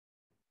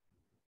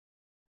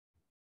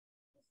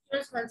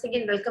Friends, once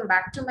again, welcome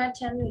back to my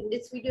channel. In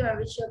this video, I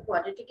will show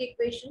quadratic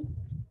equation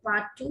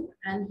part 2,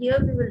 and here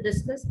we will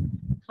discuss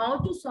how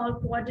to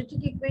solve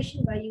quadratic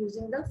equation by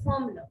using the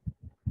formula.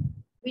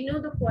 We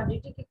know the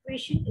quadratic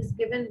equation is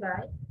given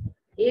by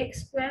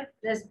ax squared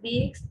plus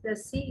bx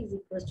plus c is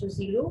equals to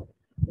 0,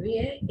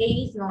 where a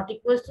is not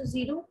equals to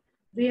 0.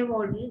 We have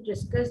already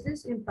discussed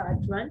this in part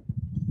 1,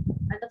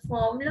 and the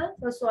formula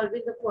for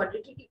solving the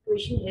quadratic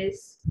equation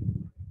is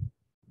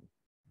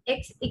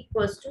x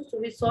equals to, so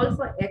we solve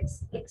for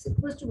x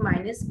equals to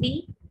minus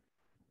b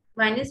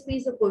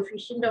is the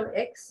coefficient of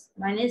x,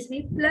 minus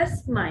b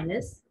plus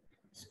minus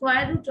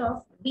square root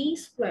of b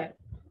square.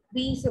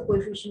 B is the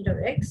coefficient of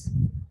x.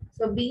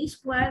 So b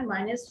square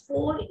minus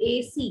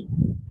 4ac.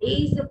 A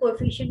is the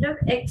coefficient of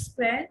x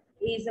square.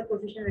 A is the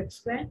coefficient of x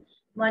square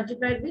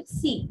multiplied with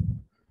c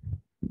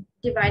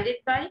divided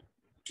by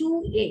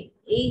 2a.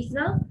 A is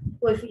the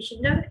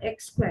coefficient of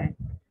x square.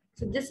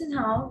 So this is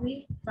how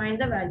we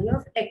find the value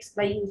of x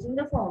by using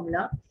the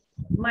formula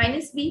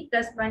minus b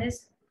plus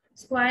minus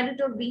square root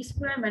of b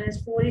square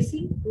minus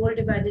 4ac whole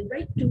divided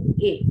by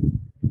 2a.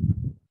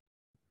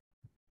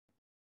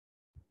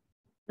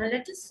 Now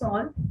let us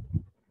solve.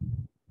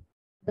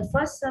 The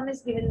first sum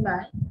is given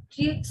by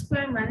 3x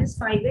square minus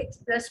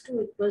 5x plus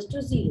 2 equals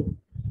to 0.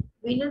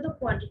 We know the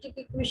quadratic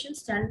equation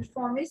standard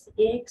form is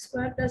ax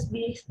square plus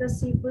bx plus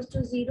c equals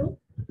to 0.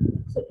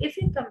 So if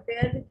we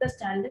compare with the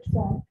standard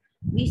form,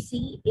 we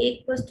see a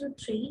equals to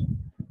 3,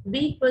 b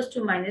equals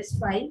to minus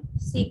 5,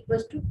 c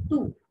equals to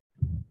 2.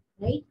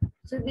 Right?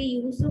 So we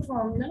use the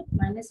formula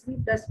minus b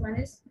plus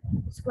minus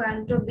square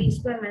root of b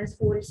square minus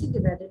 4ac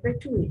divided by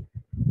 2a.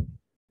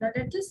 Now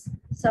let us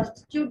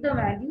substitute the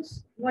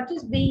values. What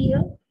is b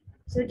here?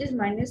 So it is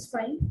minus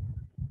 5.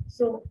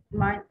 So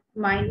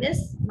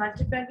minus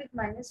multiplied with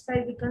minus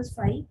 5 becomes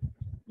 5.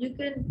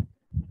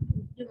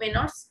 You may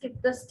not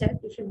skip the step.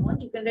 If you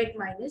want, you can write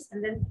minus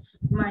and then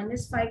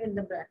minus 5 in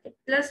the bracket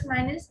plus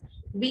minus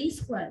b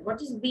square.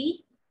 What is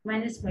b?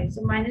 Minus 5.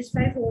 So minus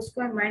 5 whole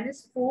square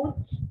minus 4.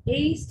 A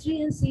is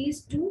 3 and c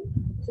is 2.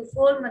 So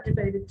 4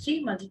 multiplied with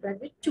 3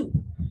 multiplied with 2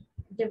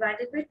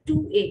 divided by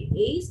 2a.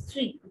 A is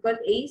 3 because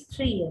a is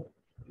 3 here.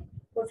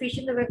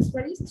 Coefficient of x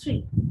square is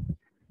 3.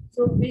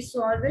 So we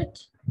solve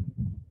it.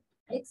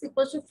 X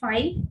equals to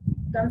 5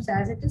 comes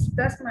as it is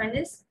plus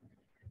minus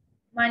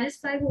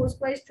 5 whole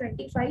square is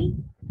 25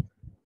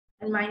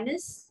 and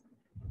minus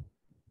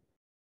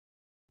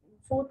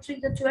 4 3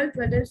 the 12,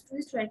 12 is 2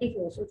 is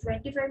 24. So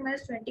 25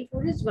 minus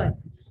 24 is 1.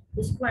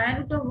 The square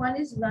root of 1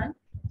 is 1.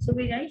 So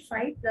we write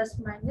 5 plus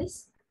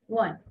minus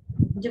 1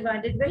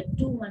 divided by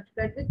 2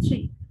 multiplied with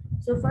 3.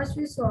 So first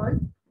we solve.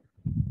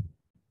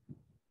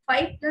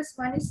 5 plus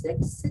 1 is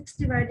 6. 6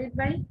 divided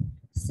by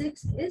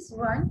 6 is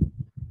 1.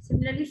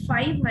 Similarly,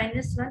 5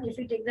 minus 1, if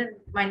we take the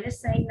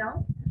minus sign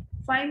now,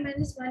 5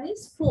 minus 1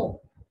 is 4.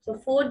 So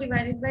 4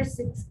 divided by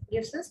 6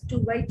 gives us 2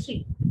 by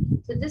 3.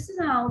 So this is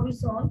how we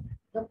solve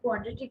the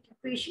quadratic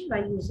equation by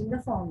using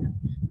the formula.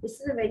 This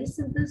is a very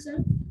simple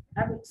sum.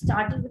 I have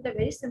started with a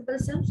very simple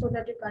sum so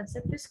that your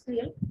concept is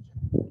clear.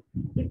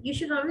 You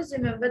should always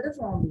remember the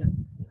formula.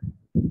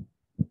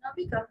 Now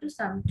we come to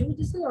sum 2.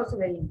 This is also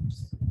very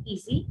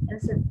easy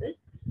and simple.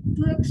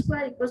 2x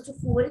square equals to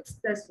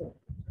 4x plus 1.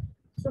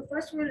 So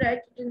first we will write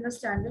it in the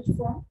standard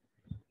form.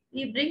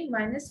 We bring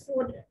minus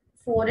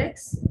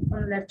 4x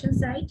on the left hand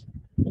side.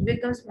 It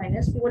becomes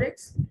minus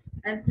 4x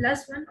and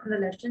plus 1 on the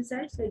left hand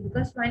side. So it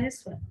becomes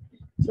minus 1.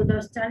 So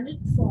the standard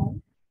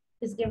form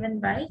is given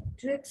by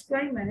 2x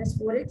square minus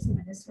 4x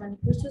minus 1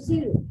 equals to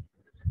 0.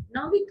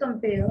 Now we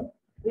compare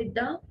with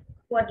the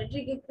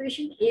quadratic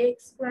equation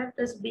ax square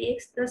plus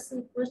bx plus c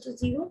equals to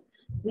 0.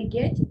 We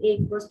get a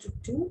equals to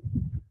 2,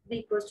 b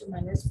equals to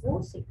minus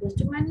 4, c equals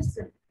to minus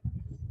 7.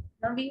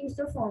 Now we use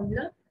the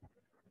formula.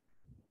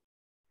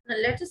 Now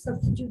let us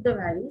substitute the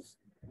values.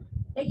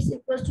 X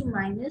equals to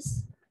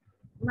minus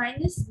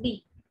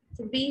b.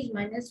 So b is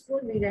minus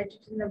 4, we write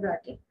it in the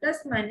bracket,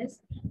 plus minus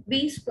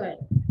b square.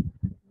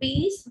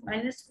 B is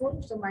minus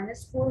 4, so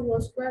minus 4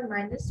 whole square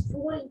minus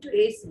 4 into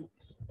AC.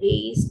 A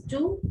is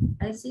 2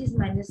 and C is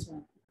minus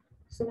 1.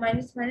 So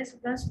minus minus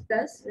becomes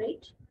plus,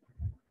 right?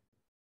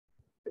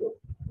 So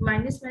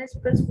minus becomes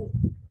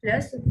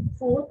plus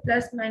 4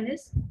 plus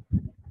minus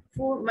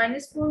 4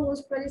 minus 4 whole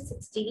square is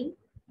 16.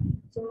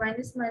 So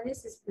minus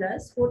is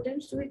plus. 4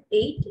 times 2 is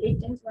 8.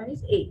 8 times 1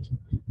 is 8.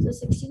 So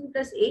 16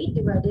 plus 8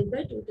 divided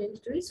by 2 times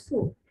 2 is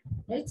 4.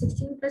 Right?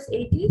 16 plus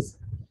 8 is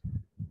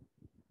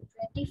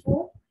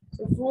 24.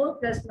 So 4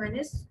 plus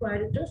minus square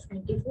root of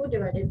 24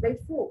 divided by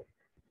 4.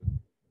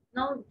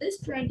 Now this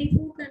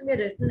 24 can be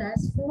written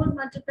as 4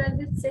 multiplied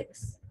with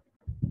 6.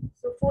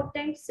 So 4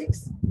 times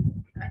 6.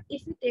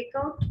 If we take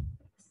out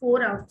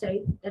 4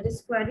 outside, that is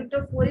square root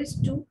of 4 is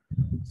 2.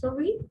 So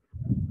we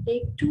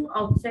take 2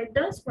 outside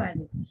the square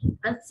root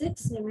and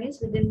 6 remains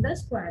within the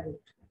square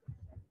root.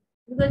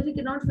 Because we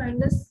cannot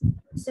find the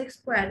 6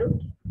 square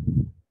root,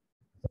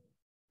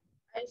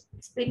 I'll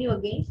explain you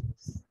again.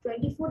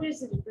 24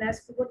 is written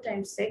as 4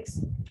 times 6.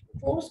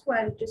 4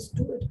 square root is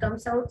 2. It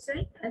comes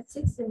outside and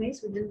 6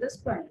 remains within the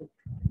square root.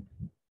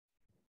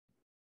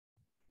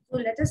 So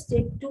let us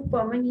take 2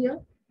 common here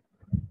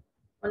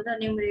on the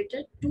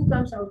numerator. 2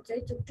 comes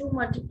outside. So 2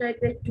 multiplied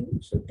by 2.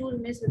 So 2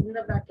 remains within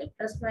the bracket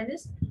plus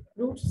minus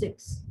root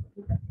 6.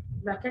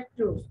 Bracket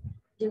closed.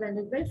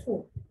 Divided by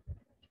 4.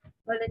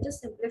 Well, let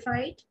us simplify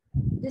it.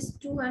 This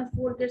 2 and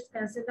 4 gets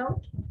cancelled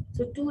out.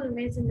 So 2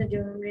 remains in the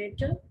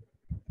denominator.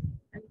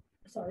 And,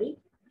 sorry.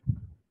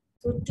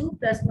 So 2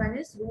 plus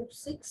minus root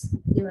 6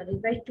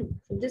 divided by 2.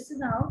 So this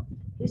is how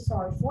we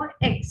solve for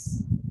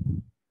x.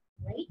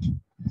 Right?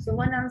 So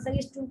one answer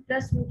is 2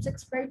 plus root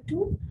 6 by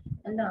 2.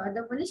 And the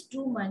other one is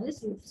 2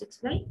 minus root 6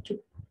 by 2.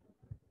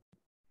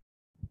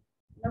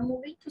 Now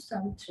moving to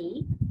sum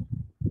 3.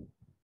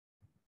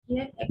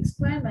 Here x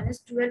square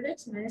minus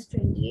 12x minus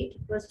 28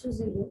 equals to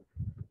 0.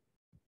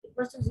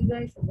 Equals to 0,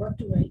 I forgot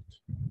to write.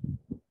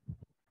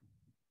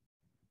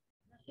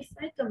 If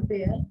I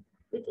compare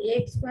with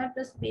ax square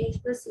plus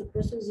bx plus c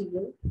equals to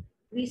 0,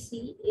 we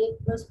see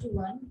a equals to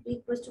 1, b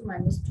equals to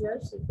minus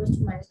 12, c equals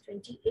to minus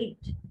 28.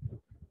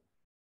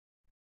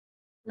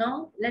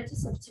 Now let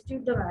us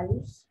substitute the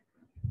values.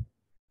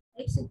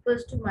 X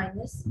equals to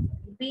minus,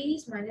 b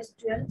is minus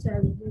 12, so I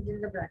will put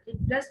in the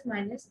bracket, plus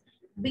minus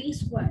b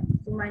square.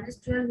 So minus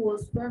 12 whole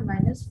square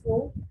minus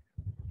 4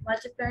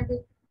 multiplied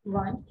with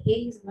 1, a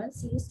is 1,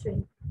 c is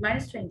 20,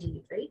 minus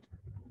 28, right?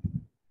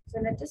 So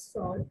let us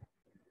solve.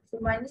 So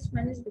minus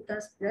minus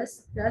becomes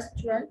plus, plus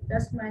 12,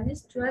 plus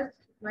minus 12,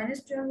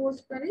 minus 12 whole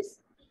square is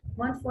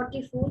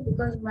 144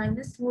 because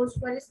minus whole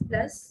square is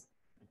plus,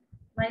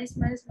 minus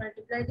minus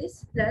multiplied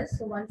is plus,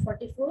 so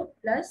 144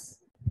 plus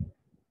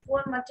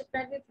 4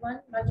 multiplied with 1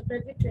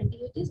 multiplied with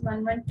 28 is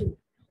 112.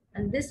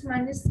 And this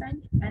minus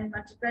sign and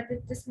multiplied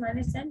with this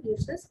minus sign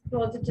gives us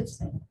positive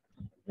sign,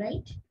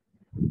 right?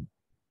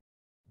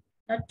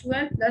 Now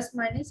 12 plus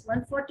minus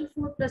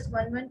 144 plus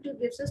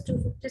 112 gives us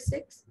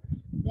 256,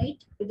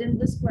 right? Within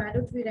the square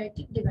root we write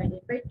it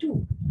divided by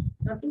 2.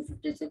 Now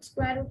 256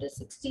 square root is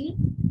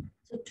 16.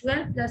 So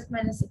 12 plus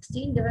minus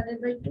 16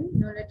 divided by 2.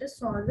 Now let us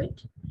solve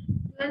it.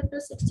 12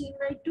 plus 16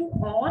 by 2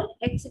 or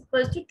x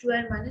equals to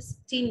 12 minus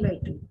 16 by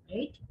 2,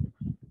 right?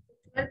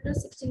 12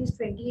 plus 16 is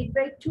 28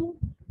 by 2.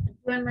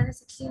 12 minus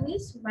 16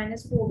 is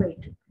minus 4 by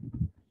 2.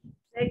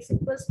 So x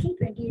equals to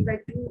 28 by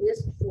 2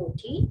 is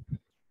 14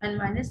 and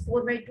minus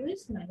 4 by 2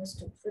 is minus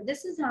 2. So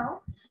this is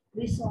how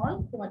we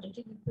solve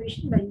quadratic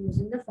equation by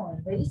using the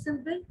formula. Very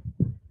simple.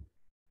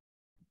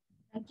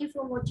 Thank you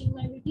for watching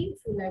my video. If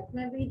you like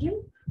my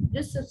video,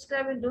 just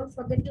subscribe and don't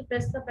forget to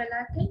press the bell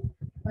icon.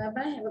 Bye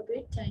bye. Have a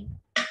great time.